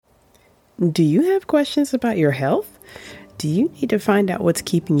Do you have questions about your health? Do you need to find out what's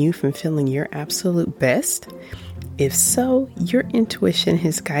keeping you from feeling your absolute best? If so, your intuition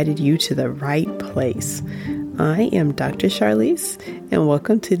has guided you to the right place. I am Dr. Charlise, and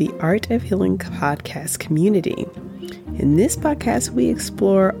welcome to the Art of Healing podcast community. In this podcast, we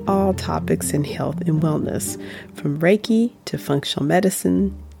explore all topics in health and wellness, from Reiki to functional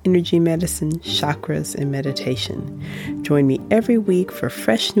medicine, energy medicine, chakras, and meditation. Join me every week for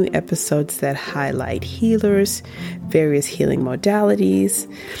fresh new episodes that highlight healers, various healing modalities,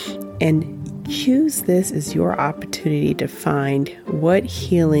 and choose this as your opportunity to find what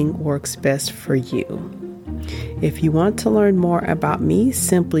healing works best for you. If you want to learn more about me,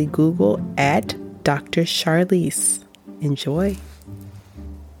 simply Google at Dr. Charlise. Enjoy.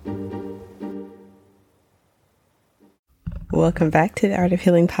 Welcome back to the Art of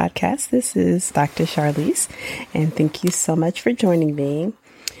Healing podcast. This is Dr. Charlise, and thank you so much for joining me.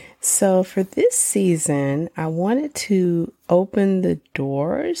 So for this season, I wanted to open the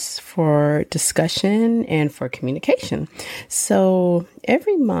doors for discussion and for communication. So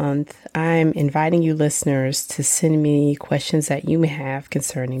every month, I'm inviting you listeners to send me questions that you may have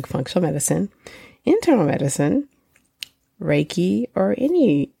concerning functional medicine, internal medicine, Reiki, or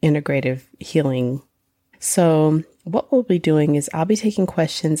any integrative healing. So what we'll be doing is I'll be taking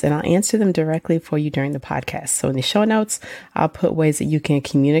questions and I'll answer them directly for you during the podcast. So in the show notes, I'll put ways that you can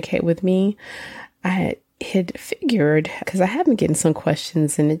communicate with me. I had figured, because I have been getting some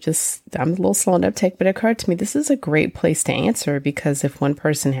questions and I'm a little slow on uptake, but it occurred to me this is a great place to answer, because if one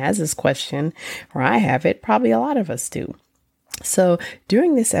person has this question or I have it, probably a lot of us do. So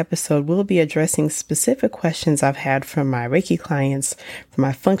during this episode, we'll be addressing specific questions I've had from my Reiki clients, from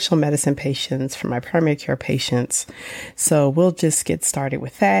my functional medicine patients, from my primary care patients. So we'll just get started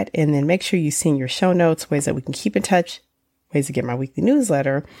with that, and then make sure you see in your show notes ways that we can keep in touch, ways to get my weekly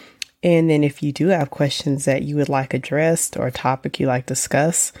newsletter. And then if you do have questions that you would like addressed or a topic you like to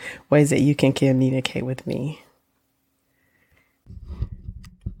discuss, ways that you can communicate with me.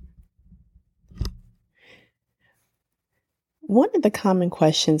 One of the common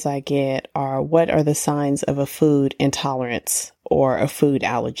questions I get are, what are the signs of a food intolerance or a food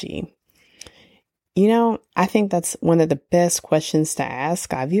allergy? I think that's one of the best questions to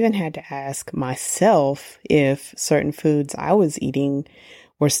ask. I've even had to ask myself if certain foods I was eating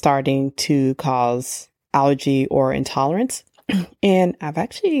were starting to cause allergy or intolerance. And I've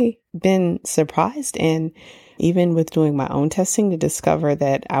actually been surprised, and even with doing my own testing, to discover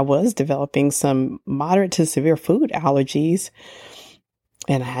that I was developing some moderate to severe food allergies,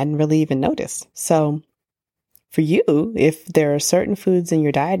 and I hadn't really even noticed. So for you, if there are certain foods in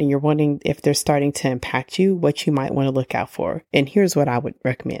your diet and you're wondering if they're starting to impact you, what you might want to look out for. And here's what I would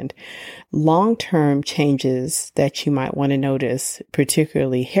recommend. Long-term changes that you might want to notice,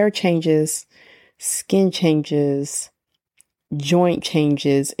 particularly hair changes, skin changes, joint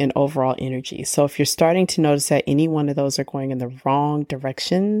changes, and overall energy. So if you're starting to notice that any one of those are going in the wrong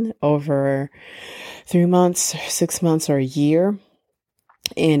direction over 3 months, 6 months, or a year,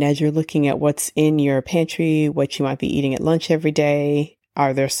 and as you're looking at what's in your pantry, what you might be eating at lunch every day,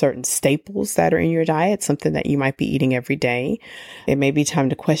 are there certain staples that are in your diet, something that you might be eating every day? It may be time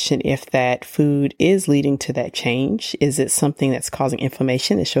to question if that food is leading to that change. Is it something that's causing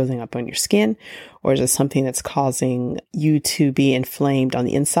inflammation that's showing up on your skin? Or is it something that's causing you to be inflamed on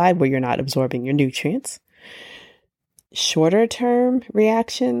the inside where you're not absorbing your nutrients? Shorter term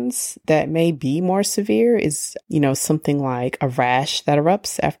reactions that may be more severe is, something like a rash that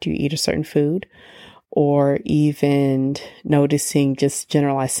erupts after you eat a certain food, or even noticing just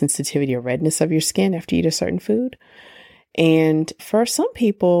generalized sensitivity or redness of your skin after you eat a certain food. And for some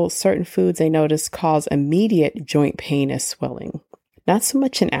people, certain foods they notice cause immediate joint pain and swelling. Not so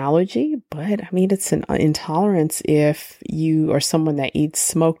much an allergy, but it's an intolerance if you are someone that eats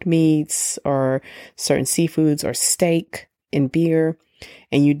smoked meats or certain seafoods or steak and beer,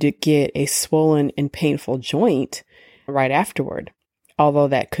 and you did get a swollen and painful joint right afterward. Although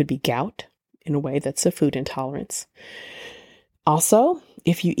that could be gout. In a way, that's a food intolerance. Also,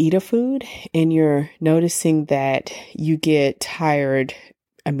 if you eat a food and you're noticing that you get tired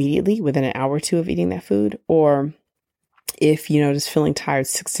immediately within an hour or two of eating that food, or if you notice feeling tired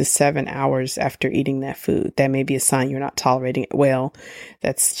 6 to 7 hours after eating that food, that may be a sign you're not tolerating it well.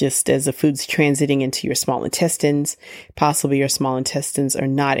 That's just as the food's transiting into your small intestines. Possibly your small intestines are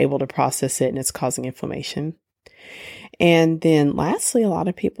not able to process it and it's causing inflammation. And then lastly, a lot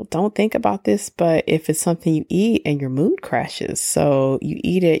of people don't think about this, but if it's something you eat and your mood crashes, so you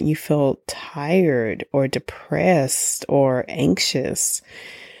eat it and you feel tired or depressed or anxious,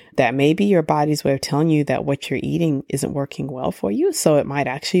 That may be your body's way of telling you that what you're eating isn't working well for you. So it might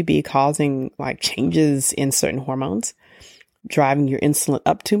actually be causing like changes in certain hormones, driving your insulin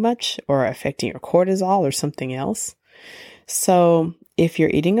up too much or affecting your cortisol or something else. So if you're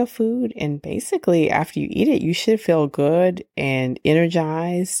eating a food and basically after you eat it, you should feel good and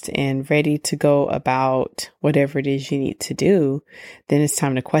energized and ready to go about whatever it is you need to do, then it's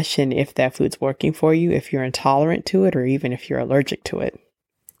time to question if that food's working for you, if you're intolerant to it, or even if you're allergic to it.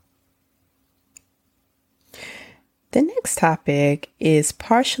 The next topic is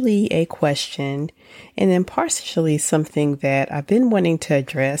partially a question and then partially something that I've been wanting to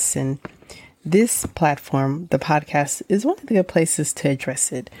address, and this platform, the podcast, is one of the good places to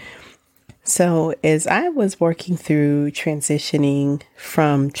address it. So as I was working through transitioning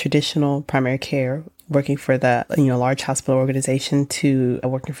from traditional primary care, working for the large hospital organization, to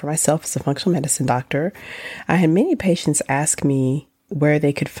working for myself as a functional medicine doctor, I had many patients ask me where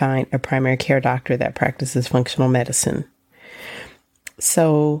they could find a primary care doctor that practices functional medicine.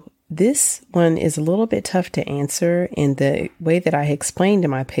 So this one is a little bit tough to answer, and the way that I explained to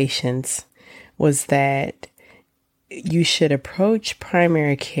my patients was that you should approach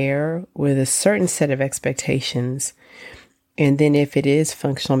primary care with a certain set of expectations. And then if it is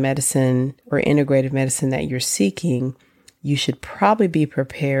functional medicine or integrative medicine that you're seeking, you should probably be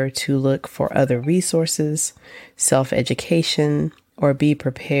prepared to look for other resources, self-education, or be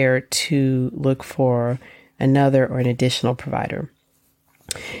prepared to look for another or an additional provider.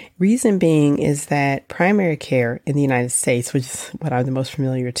 Reason being is that primary care in the United States, which is what I'm the most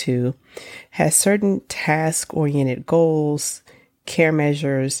familiar to, has certain task-oriented goals, care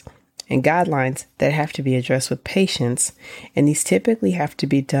measures, and guidelines that have to be addressed with patients. And these typically have to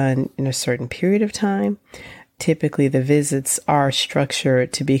be done in a certain period of time. Typically, the visits are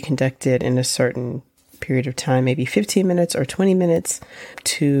structured to be conducted in a certain period of time, maybe 15 minutes or 20 minutes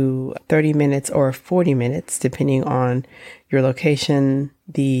to 30 minutes or 40 minutes, depending on your location,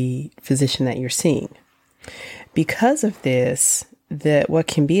 the physician that you're seeing. Because of this, what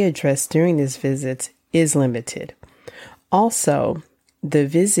can be addressed during these visits is limited. Also, the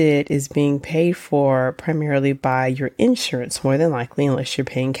visit is being paid for primarily by your insurance, more than likely, unless you're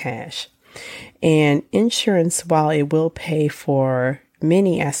paying cash. And insurance, while it will pay for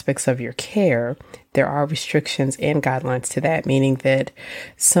many aspects of your care, there are restrictions and guidelines to that, meaning that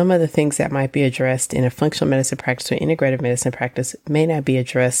some of the things that might be addressed in a functional medicine practice or integrative medicine practice may not be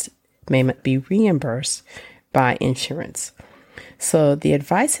addressed, may not be reimbursed by insurance. So the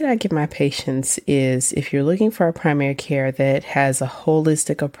advice that I give my patients is, if you're looking for a primary care that has a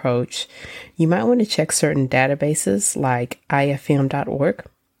holistic approach, you might want to check certain databases like ifm.org.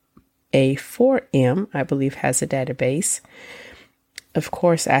 A4M, I believe, has a database. Of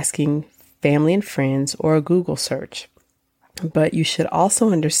course, asking family and friends or a Google search. But you should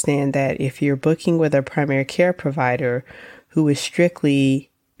also understand that if you're booking with a primary care provider who is strictly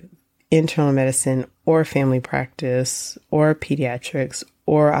internal medicine or family practice or pediatrics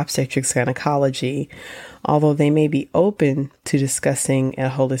or obstetrics gynecology, although they may be open to discussing a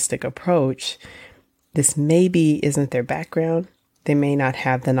holistic approach, this maybe isn't their background. They may not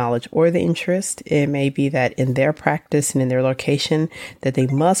have the knowledge or the interest. It may be that in their practice and in their location that they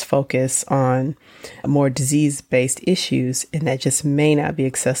must focus on more disease-based issues, and that just may not be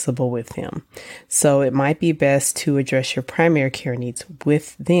accessible with them. So it might be best to address your primary care needs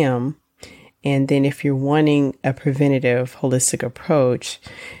with them. And then if you're wanting a preventative holistic approach,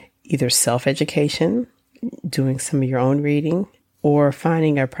 either self-education, doing some of your own reading, or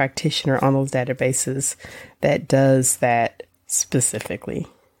finding a practitioner on those databases that does that specifically.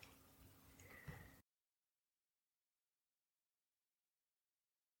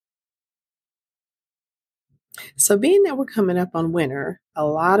 So being that we're coming up on winter, a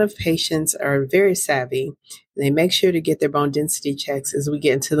lot of patients are very savvy. They make sure to get their bone density checks as we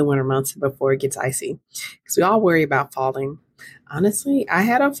get into the winter months before it gets icy, because we all worry about falling. Honestly, I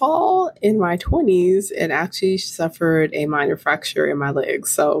had a fall in my 20s and actually suffered a minor fracture in my leg.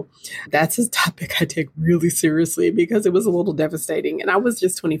 So that's a topic I take really seriously because it was a little devastating, and I was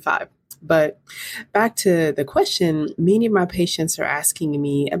just 25. But back to the question, many of my patients are asking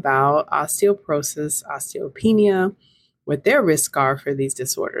me about osteoporosis, osteopenia, what their risks are for these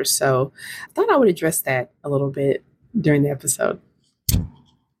disorders. So I thought I would address that a little bit during the episode.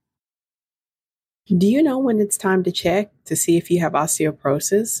 Do you know when it's time to check to see if you have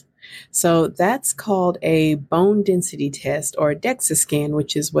osteoporosis? So that's called a bone density test or a DEXA scan,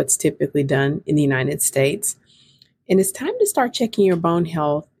 which is what's typically done in the United States. And it's time to start checking your bone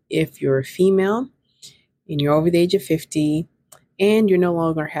health if you're a female and you're over the age of 50 and you're no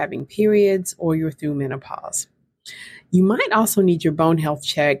longer having periods or you're through menopause. You might also need your bone health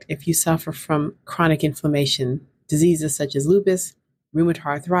checked if you suffer from chronic inflammation, diseases such as lupus, rheumatoid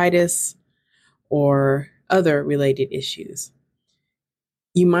arthritis, or other related issues.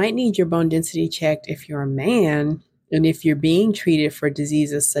 You might need your bone density checked if you're a man and if you're being treated for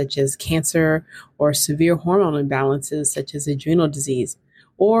diseases such as cancer or severe hormone imbalances such as adrenal disease,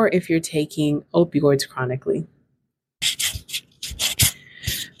 or if you're taking opioids chronically.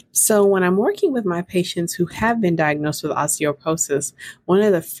 So when I'm working with my patients who have been diagnosed with osteoporosis, one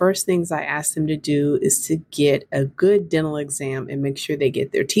of the first things I ask them to do is to get a good dental exam and make sure they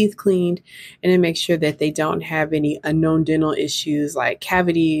get their teeth cleaned and then make sure that they don't have any unknown dental issues like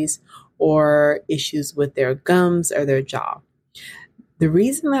cavities or issues with their gums or their jaw. The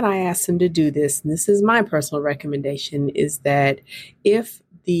reason that I ask them to do this, and this is my personal recommendation, is that if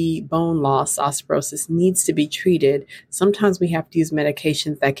the bone loss, osteoporosis, needs to be treated, sometimes we have to use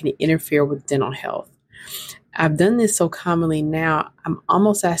medications that can interfere with dental health. I've done this so commonly now, I'm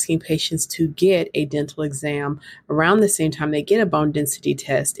almost asking patients to get a dental exam around the same time they get a bone density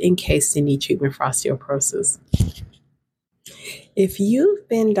test in case they need treatment for osteoporosis. If you've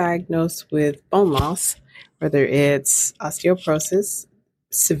been diagnosed with bone loss, whether it's osteoporosis,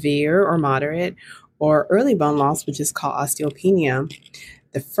 severe or moderate, or early bone loss, which is called osteopenia,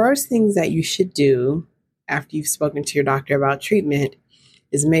 the first things that you should do after you've spoken to your doctor about treatment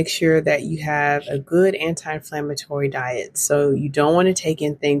is make sure that you have a good anti-inflammatory diet. So you don't want to take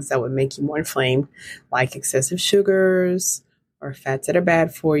in things that would make you more inflamed, like excessive sugars or fats that are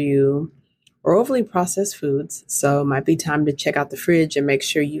bad for you, or overly processed foods. So it might be time to check out the fridge and make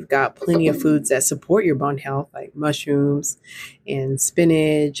sure you've got plenty of foods that support your bone health, like mushrooms and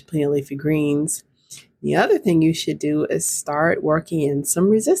spinach, plenty of leafy greens. The other thing you should do is start working in some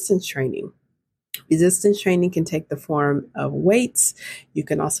resistance training. Resistance training can take the form of weights. You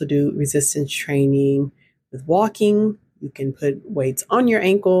can also do resistance training with walking. You can put weights on your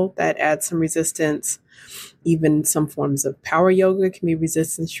ankle that add some resistance. Even some forms of power yoga can be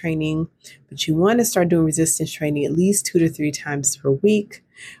resistance training. But you want to start doing resistance training at least 2 to 3 times per week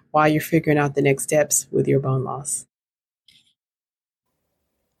while you're figuring out the next steps with your bone loss.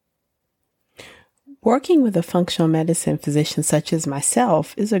 Working with a functional medicine physician such as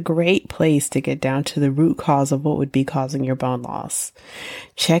myself is a great place to get down to the root cause of what would be causing your bone loss.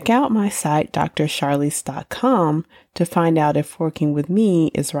 Check out my site, drcharlize.com, to find out if working with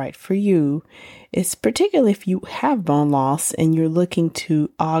me is right for you. It's particularly if you have bone loss and you're looking to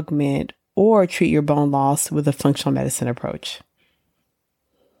augment or treat your bone loss with a functional medicine approach.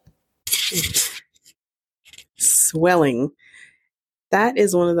 Swelling. That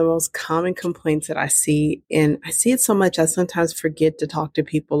is one of the most common complaints that I see. And I see it so much, I sometimes forget to talk to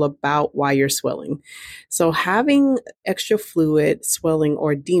people about why you're swelling. So having extra fluid, swelling,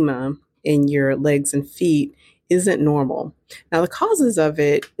 or edema in your legs and feet isn't normal. Now, the causes of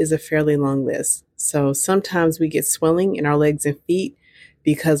it is a fairly long list. So sometimes we get swelling in our legs and feet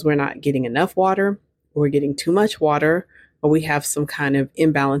because we're not getting enough water, or we're getting too much water, or we have some kind of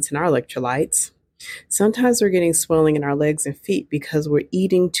imbalance in our electrolytes. Sometimes we're getting swelling in our legs and feet because we're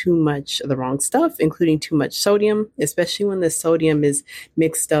eating too much of the wrong stuff, including too much sodium, especially when the sodium is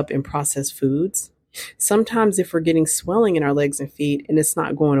mixed up in processed foods. Sometimes if we're getting swelling in our legs and feet and it's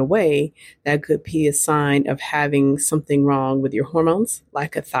not going away, that could be a sign of having something wrong with your hormones,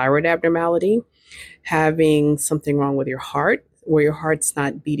 like a thyroid abnormality, having something wrong with your heart, where your heart's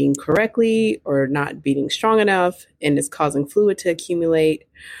not beating correctly or not beating strong enough and it's causing fluid to accumulate,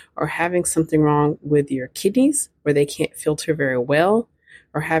 or having something wrong with your kidneys where they can't filter very well,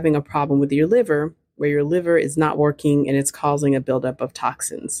 or having a problem with your liver where your liver is not working and it's causing a buildup of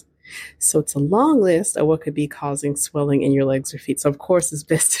toxins. So it's a long list of what could be causing swelling in your legs or feet. So of course it's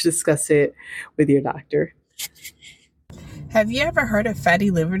best to discuss it with your doctor. Have you ever heard of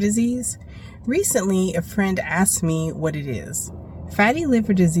fatty liver disease? Recently, a friend asked me what it is. Fatty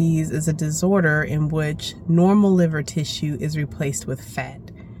liver disease is a disorder in which normal liver tissue is replaced with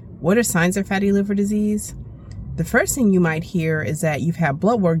fat. What are signs of fatty liver disease? The first thing you might hear is that you've had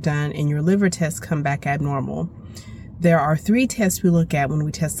blood work done and your liver tests come back abnormal. There are 3 tests we look at when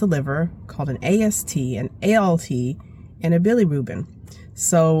we test the liver, called an AST, an ALT, and a bilirubin.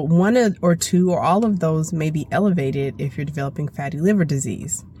 So 1 or 2 or all of those may be elevated if you're developing fatty liver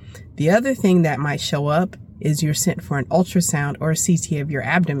disease. The other thing that might show up is you're sent for an ultrasound or a CT of your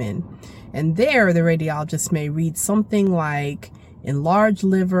abdomen. And there, the radiologist may read something like enlarged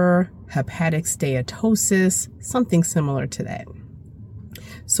liver, hepatic steatosis, something similar to that.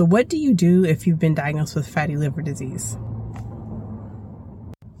 So what do you do if you've been diagnosed with fatty liver disease?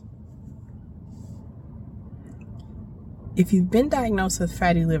 If you've been diagnosed with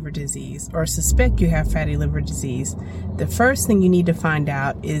fatty liver disease or suspect you have fatty liver disease, the first thing you need to find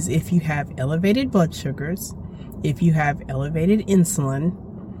out is if you have elevated blood sugars, if you have elevated insulin,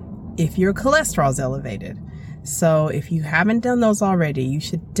 if your cholesterol is elevated. So if you haven't done those already, you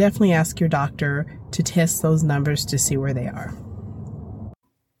should definitely ask your doctor to test those numbers to see where they are.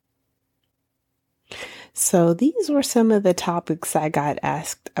 So these were some of the topics I got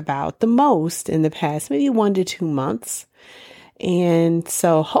asked about the most in the past, maybe 1 to 2 months. And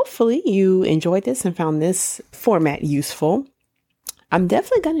so hopefully you enjoyed this and found this format useful. I'm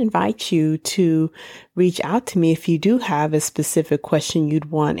definitely going to invite you to reach out to me if you do have a specific question you'd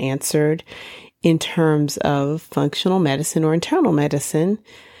want answered in terms of functional medicine or internal medicine.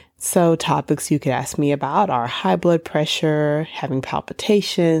 So topics you could ask me about are high blood pressure, having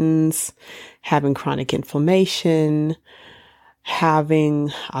palpitations, having chronic inflammation, having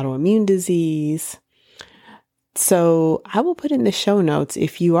autoimmune disease. So I will put in the show notes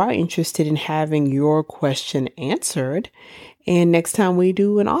if you are interested in having your question answered. And next time we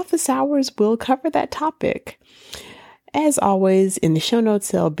do an office hours, we'll cover that topic. As always, in the show notes,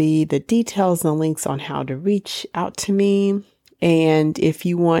 there'll be the details and links on how to reach out to me. And if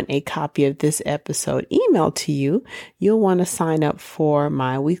you want a copy of this episode emailed to you, you'll want to sign up for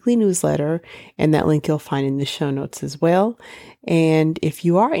my weekly newsletter, and that link you'll find in the show notes as well. And if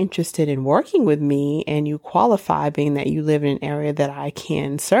you are interested in working with me and you qualify, being that you live in an area that I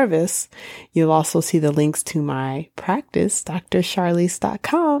can service, you'll also see the links to my practice,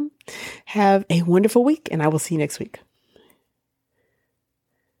 drcharlize.com. Have a wonderful week, and I will see you next week.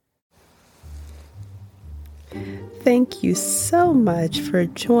 Thank you so much for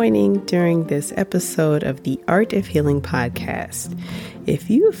joining during this episode of the Art of Healing podcast. If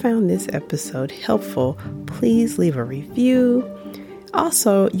you found this episode helpful, please leave a review.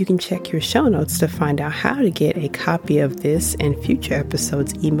 Also, you can check your show notes to find out how to get a copy of this and future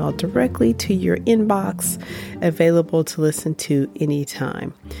episodes emailed directly to your inbox, available to listen to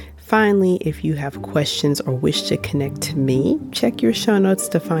anytime. Finally, if you have questions or wish to connect to me, check your show notes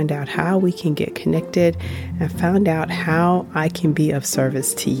to find out how we can get connected and find out how I can be of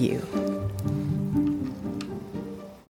service to you.